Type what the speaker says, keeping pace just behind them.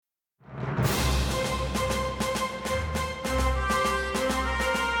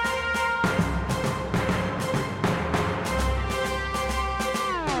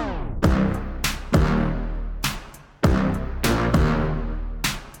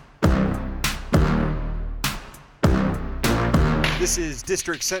This is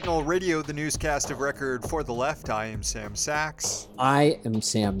District Sentinel Radio, the newscast of record for the left. I am Sam Sachs. I am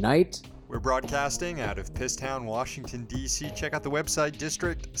Sam Knight. We're broadcasting out of Pisstown, Washington, D.C. Check out the website,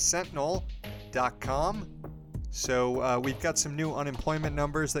 districtsentinel.com. So we've got some new unemployment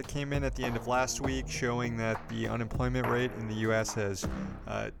numbers that came in at the end of last week showing that the unemployment rate in the U.S. has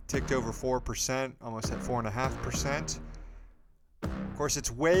ticked over 4%, almost at 4.5%. Of course,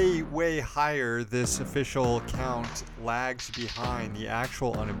 it's way, way higher. This official count lags behind the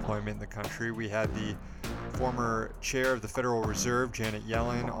actual unemployment in the country. We had the former chair of the Federal Reserve, Janet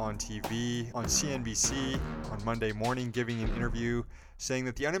Yellen, on TV, on CNBC on Monday morning, giving an interview saying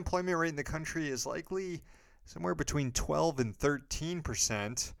that the unemployment rate in the country is likely somewhere between 12 and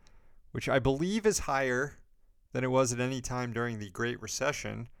 13%, which I believe is higher than it was at any time during the Great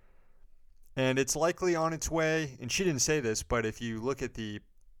Recession. And it's likely on its way, and she didn't say this, but if you look at the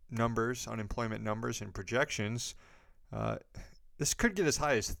numbers, unemployment numbers and projections, this could get as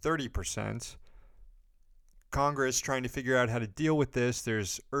high as 30%. Congress trying to figure out how to deal with this.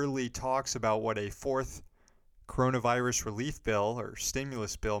 There's early talks about what a fourth coronavirus relief bill or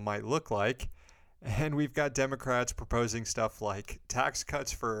stimulus bill might look like. And we've got Democrats proposing stuff like tax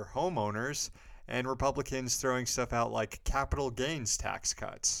cuts for homeowners and Republicans throwing stuff out like capital gains tax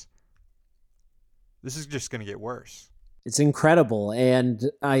cuts. This is just going to get worse. It's incredible. And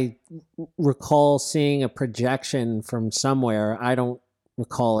I recall seeing a projection from somewhere. I don't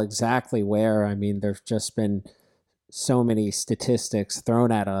recall exactly where. I mean, there's just been so many statistics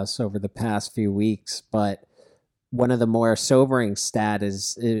thrown at us over the past few weeks. But one of the more sobering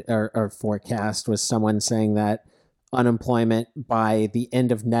forecast was someone saying that unemployment by the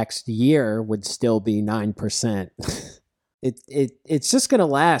end of next year would still be 9%. It's just going to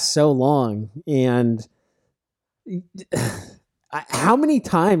last so long. And how many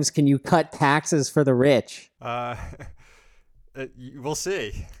times can you cut taxes for the rich? We'll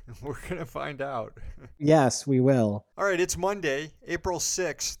see. We're going to find out. Yes, we will. All right, it's Monday, April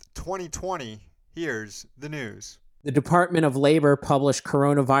 6th, 2020. Here's the news. The Department of Labor published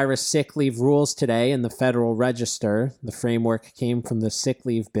coronavirus sick leave rules today in the Federal Register. The framework came from the sick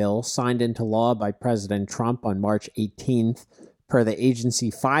leave bill signed into law by President Trump on March 18th. Per the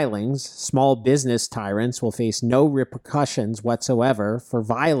agency filings, small business tyrants will face no repercussions whatsoever for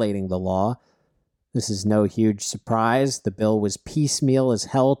violating the law. This is no huge surprise. The bill was piecemeal as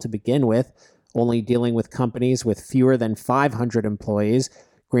hell to begin with, only dealing with companies with fewer than 500 employees,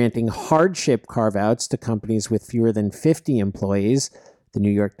 granting hardship carve-outs to companies with fewer than 50 employees. The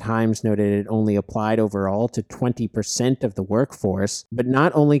New York Times noted it only applied overall to 20% of the workforce. But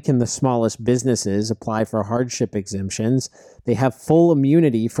not only can the smallest businesses apply for hardship exemptions, they have full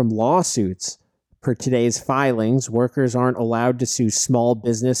immunity from lawsuits. Per today's filings, workers aren't allowed to sue small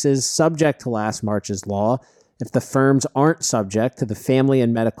businesses subject to last March's law if the firms aren't subject to the Family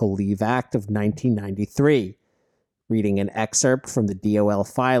and Medical Leave Act of 1993. Reading an excerpt from the DOL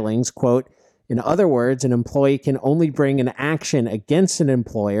filings, quote, "In other words, an employee can only bring an action against an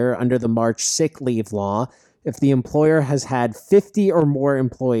employer under the March sick leave law if the employer has had 50 or more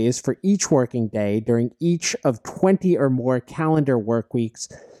employees for each working day during each of 20 or more calendar work weeks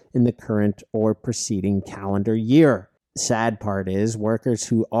in the current or preceding calendar year." The sad part is workers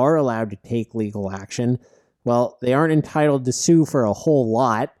who are allowed to take legal action, well, they aren't entitled to sue for a whole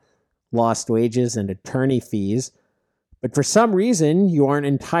lot, lost wages and attorney fees. But for some reason, you aren't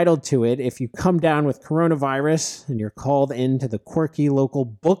entitled to it if you come down with coronavirus and you're called into the quirky local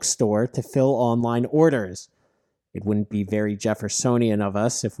bookstore to fill online orders. It wouldn't be very Jeffersonian of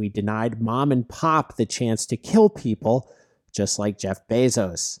us if we denied mom and pop the chance to kill people, just like Jeff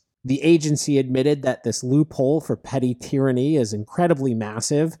Bezos. The agency admitted that this loophole for petty tyranny is incredibly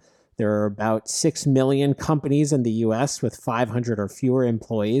massive. There are about 6 million companies in the U.S. with 500 or fewer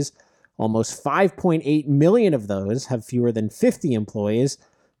employees. Almost 5.8 million of those have fewer than 50 employees,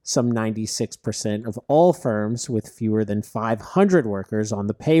 some 96% of all firms with fewer than 500 workers on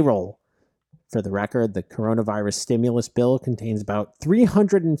the payroll. For the record, the coronavirus stimulus bill contains about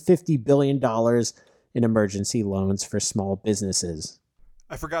 $350 billion in emergency loans for small businesses.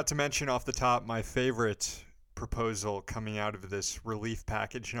 I forgot to mention off the top my favorite proposal coming out of this relief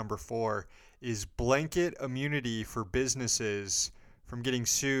package, number 4, is blanket immunity for businesses from getting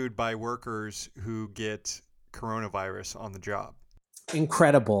sued by workers who get coronavirus on the job.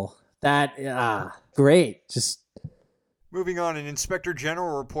 Incredible. Great. Moving on, an Inspector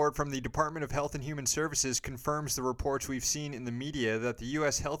General report from the Department of Health and Human Services confirms the reports we've seen in the media that the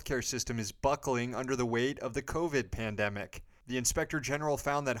U.S. healthcare system is buckling under the weight of the COVID pandemic. The Inspector General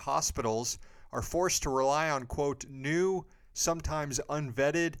found that hospitals are forced to rely on, quote, new sometimes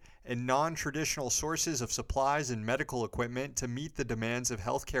unvetted, and non-traditional sources of supplies and medical equipment to meet the demands of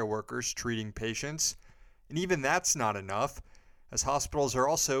healthcare workers treating patients. And even that's not enough, as hospitals are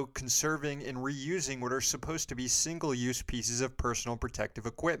also conserving and reusing what are supposed to be single-use pieces of personal protective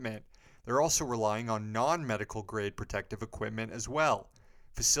equipment. They're also relying on non-medical grade protective equipment as well.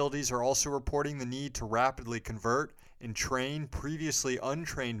 Facilities are also reporting the need to rapidly convert and train previously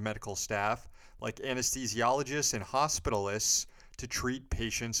untrained medical staff, like anesthesiologists and hospitalists, to treat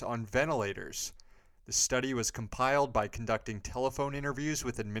patients on ventilators. The study was compiled by conducting telephone interviews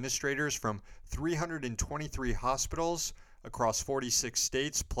with administrators from 323 hospitals across 46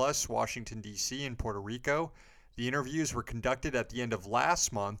 states, plus Washington, D.C. and Puerto Rico. The interviews were conducted at the end of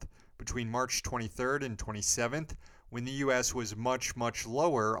last month, between March 23rd and 27th, when the U.S. was much, much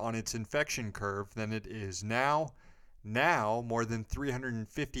lower on its infection curve than it is now. Now, more than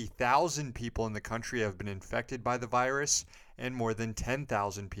 350,000 people in the country have been infected by the virus, and more than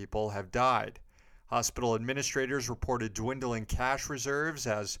 10,000 people have died. Hospital administrators reported dwindling cash reserves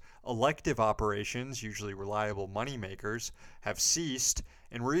as elective operations, usually reliable moneymakers, have ceased,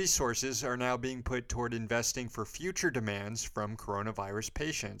 and resources are now being put toward investing for future demands from coronavirus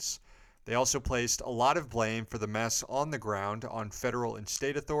patients. They also placed a lot of blame for the mess on the ground on federal and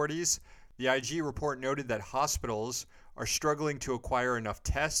state authorities. The IG report noted that hospitals are struggling to acquire enough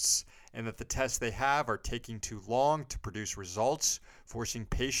tests and that the tests they have are taking too long to produce results, forcing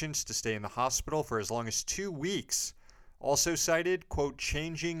patients to stay in the hospital for as long as 2 weeks. Also cited, quote,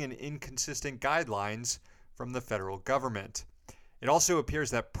 changing and inconsistent guidelines from the federal government. It also appears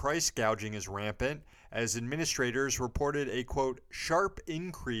that price gouging is rampant, as administrators reported a, quote, sharp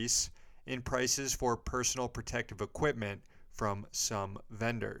increase in prices for personal protective equipment from some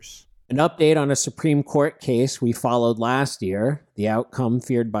vendors. An update on a Supreme Court case we followed last year. The outcome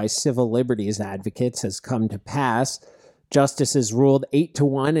feared by civil liberties advocates has come to pass. Justices ruled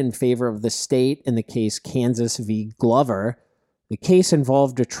 8-1 in favor of the state in the case Kansas v. Glover. The case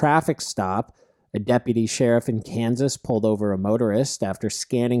involved a traffic stop. A deputy sheriff in Kansas pulled over a motorist after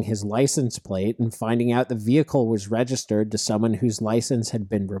scanning his license plate and finding out the vehicle was registered to someone whose license had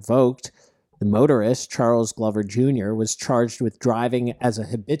been revoked. The motorist, Charles Glover Jr., was charged with driving as a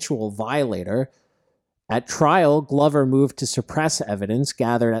habitual violator. At trial, Glover moved to suppress evidence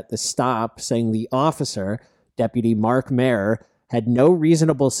gathered at the stop, saying the officer, Deputy Mark Mayer, had no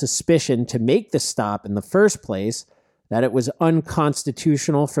reasonable suspicion to make the stop in the first place, that it was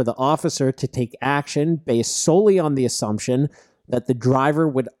unconstitutional for the officer to take action based solely on the assumption that the driver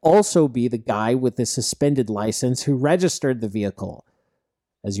would also be the guy with the suspended license who registered the vehicle.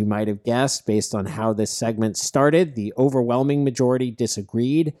 As you might have guessed, based on how this segment started, the overwhelming majority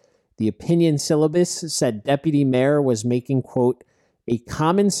disagreed. The opinion syllabus said Deputy Mayer was making, quote, a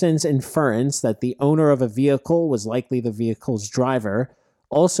common sense inference that the owner of a vehicle was likely the vehicle's driver.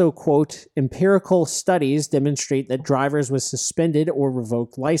 Also, quote, empirical studies demonstrate that drivers with suspended or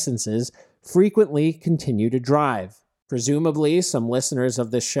revoked licenses frequently continue to drive. Presumably, some listeners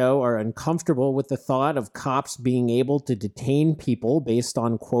of this show are uncomfortable with the thought of cops being able to detain people based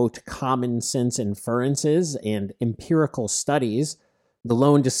on, quote, common sense inferences and empirical studies. The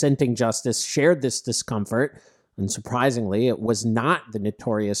lone dissenting justice shared this discomfort. Unsurprisingly, it was not the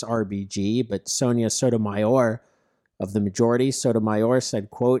notorious RBG, but Sonia Sotomayor. Of the majority, Sotomayor said,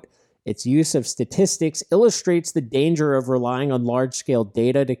 quote, its use of statistics illustrates the danger of relying on large-scale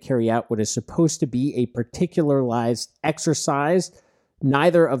data to carry out what is supposed to be a particularized exercise.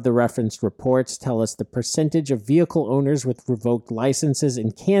 Neither of the referenced reports tell us the percentage of vehicle owners with revoked licenses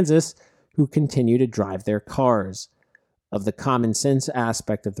in Kansas who continue to drive their cars. Of the common sense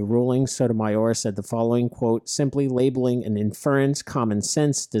aspect of the ruling, Sotomayor said the following, quote, simply labeling an inference common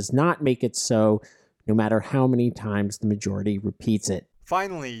sense does not make it so, no matter how many times the majority repeats it.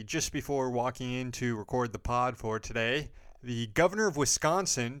 Finally, just before walking in to record the pod for today, the governor of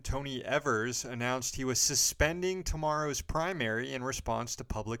Wisconsin, Tony Evers, announced he was suspending tomorrow's primary in response to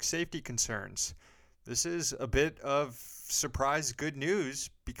public safety concerns. This is a bit of surprise good news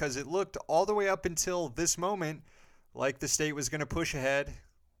because it looked all the way up until this moment like the state was going to push ahead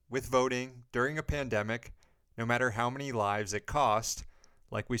with voting during a pandemic, no matter how many lives it cost,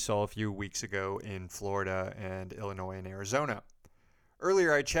 like we saw a few weeks ago in Florida and Illinois and Arizona.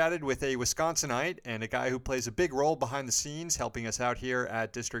 Earlier, I chatted with a Wisconsinite and a guy who plays a big role behind the scenes helping us out here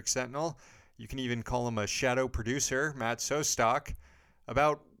at District Sentinel. You can even call him a shadow producer, Matt Sostock,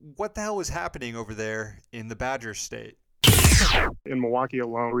 about what the hell was happening over there in the Badger State. In Milwaukee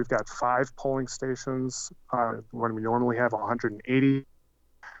alone, we've got 5 polling stations when we normally have 180.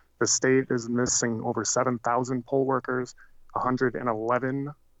 The state is missing over 7,000 poll workers. 111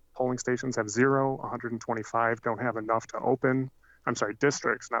 polling stations have 0, 125 don't have enough to open. I'm sorry,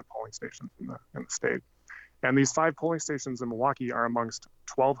 districts, not polling stations in the state. And these 5 polling stations in Milwaukee are amongst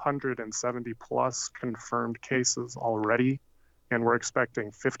 1,270 plus confirmed cases already. And we're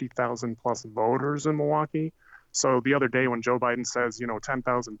expecting 50,000 plus voters in Milwaukee. So the other day when Joe Biden says,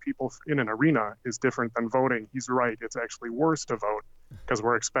 10,000 people in an arena is different than voting, he's right. It's actually worse to vote because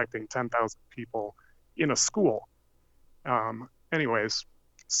we're expecting 10,000 people in a school. Anyways,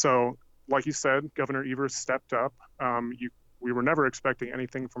 so like you said, Governor Evers stepped up. We were never expecting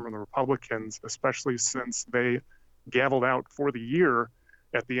anything from the Republicans, especially since they gavelled out for the year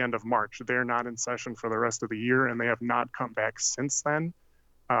at the end of March. They're not in session for the rest of the year, and they have not come back since then.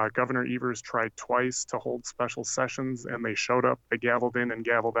 Governor Evers tried twice to hold special sessions, and they showed up, they gavelled in and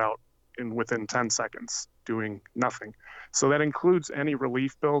gavelled out within 10 seconds, doing nothing. So that includes any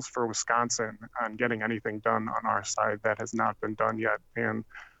relief bills for Wisconsin on getting anything done on our side. That has not been done yet. And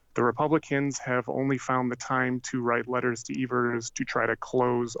the Republicans have only found the time to write letters to Evers to try to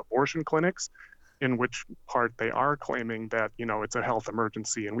close abortion clinics, in which part they are claiming that, it's a health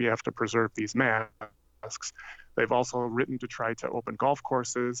emergency and we have to preserve these masks. They've also written to try to open golf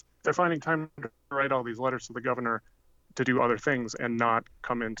courses. They're finding time to write all these letters to the governor to do other things and not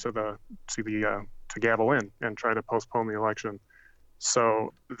come into to gavel in and try to postpone the election.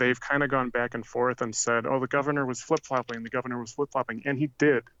 So they've kind of gone back and forth and said, the governor was flip-flopping, and he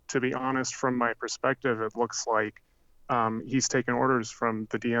did. To be honest, from my perspective, it looks like he's taken orders from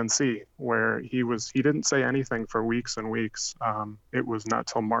the DNC, where he didn't say anything for weeks and weeks. It was not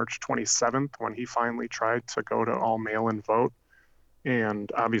till March 27th when he finally tried to go to all mail-in vote.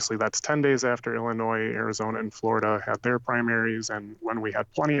 And obviously that's 10 days after Illinois, Arizona, and Florida had their primaries, and when we had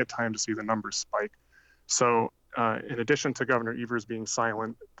plenty of time to see the numbers spike. So in addition to Governor Evers being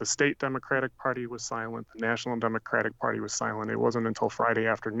silent, the state Democratic Party was silent, the National Democratic Party was silent. It wasn't until Friday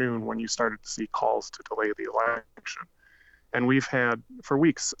afternoon when you started to see calls to delay the election. And we've had, for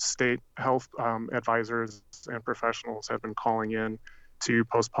weeks, state health advisors and professionals have been calling in to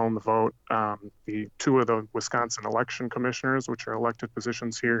postpone the vote. The 2 of the Wisconsin election commissioners, which are elected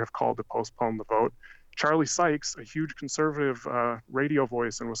positions here, have called to postpone the vote. Charlie Sykes, a huge conservative radio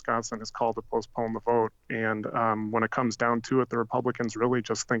voice in Wisconsin, has called to postpone the vote. And when it comes down to it, the Republicans really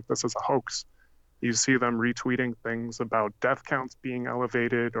just think this is a hoax. You see them retweeting things about death counts being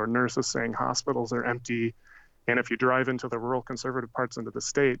elevated or nurses saying hospitals are empty. And if you drive into the rural conservative parts into the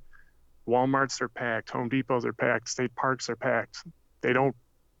state, Walmarts are packed, Home Depots are packed, state parks are packed. They don't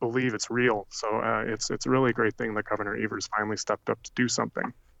believe it's real. So it's a really great thing that Governor Evers finally stepped up to do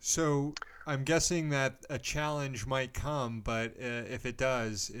something. So I'm guessing that a challenge might come, but if it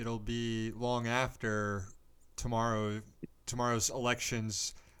does, it'll be long after tomorrow's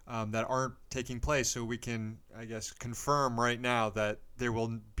elections that aren't taking place. So we can, I guess, confirm right now that there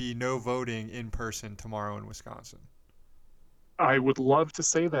will be no voting in person tomorrow in Wisconsin. I would love to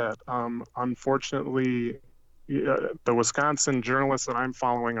say that. Unfortunately, the Wisconsin journalists that I'm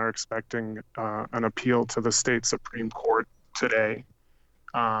following are expecting an appeal to the state Supreme Court today.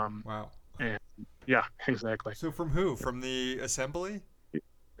 Wow. And yeah, exactly. So from who? From the Assembly?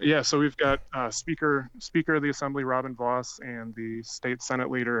 Yeah, so we've got Speaker of the Assembly, Robin Vos, and the state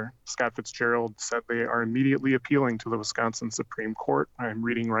Senate leader, Scott Fitzgerald, said they are immediately appealing to the Wisconsin Supreme Court. I'm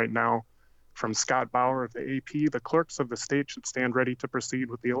reading right now from Scott Bauer of the AP, the clerks of the state should stand ready to proceed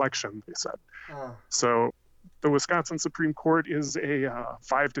with the election, they said. So the Wisconsin Supreme Court is a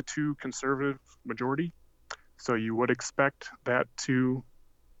 5-2 conservative majority. So you would expect that to,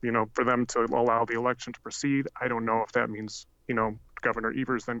 for them to allow the election to proceed. I don't know if that means, Governor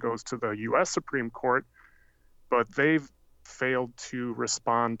Evers then goes to the U.S. Supreme Court, but they've failed to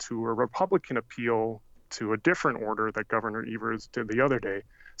respond to a Republican appeal to a different order that Governor Evers did the other day.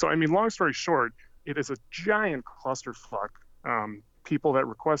 So, long story short, it is a giant clusterfuck. People that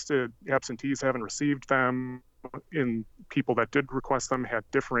requested absentees haven't received them. And people that did request them had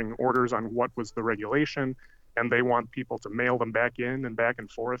differing orders on what was the regulation, and they want people to mail them back in and back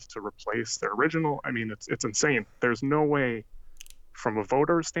and forth to replace their original. It's insane. There's no way from a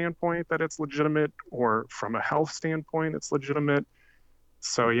voter standpoint that it's legitimate, or from a health standpoint it's legitimate.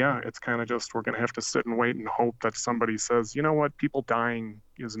 So yeah, it's kind of just, we're going to have to sit and wait and hope that somebody says, you know what, people dying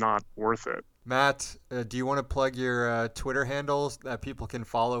is not worth it. Matt, do you want to plug your Twitter handles that people can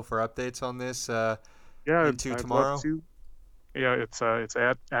follow for updates on this into tomorrow? Love to. Yeah, it's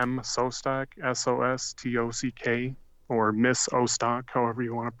at msostock, SOSTOCK, or Miss Ostock, however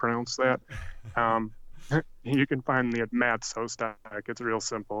you want to pronounce that. You can find me at Matt Sostock. It's real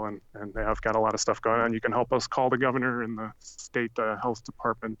simple, and I've got a lot of stuff going on. You can help us call the governor and the state health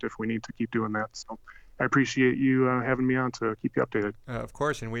department if we need to keep doing that. So I appreciate you having me on to keep you updated. Of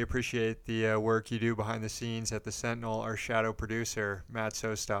course, and we appreciate the work you do behind the scenes at the Sentinel, our shadow producer, Matt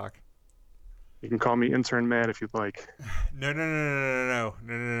Sostock. You can call me Intern Matt if you'd like.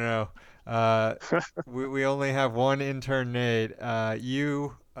 No. We only have one intern, Nate.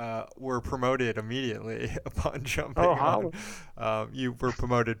 You were promoted immediately upon jumping on. You were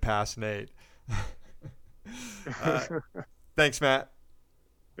promoted past Nate. Thanks, Matt.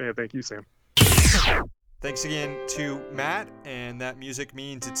 Yeah, thank you, Sam. Thanks again to Matt, and that music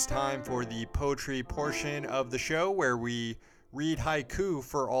means it's time for the poetry portion of the show where we read haiku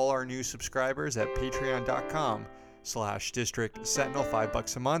for all our new subscribers at patreon.com/District Sentinel,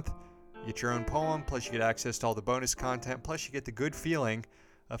 $5 a month. You get your own poem, plus you get access to all the bonus content, plus you get the good feeling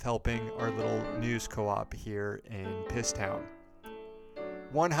of helping our little news co-op here in Pisstown.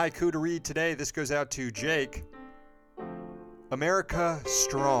 One haiku to read today. This goes out to Jake. America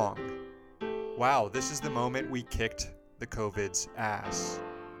strong. Wow, this is the moment we kicked the COVID's ass.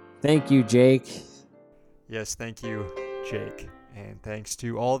 Thank you, Jake. Yes, thank you, Jake. And thanks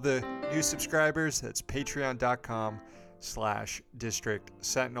to all the new subscribers. That's patreon.com/District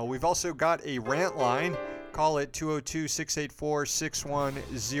Sentinel. We've also got a rant line. Call it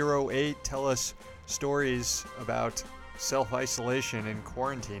 202-684-6108. Tell us stories about self-isolation and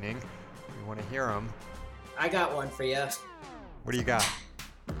quarantining. We want to hear them. I got one for you. What do you got?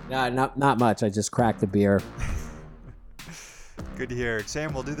 Not much. I just cracked a beer. Good to hear.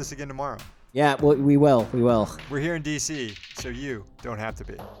 Sam, we'll do this again tomorrow. Yeah, we will. We're here in D.C., so you don't have to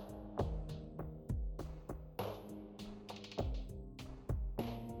be.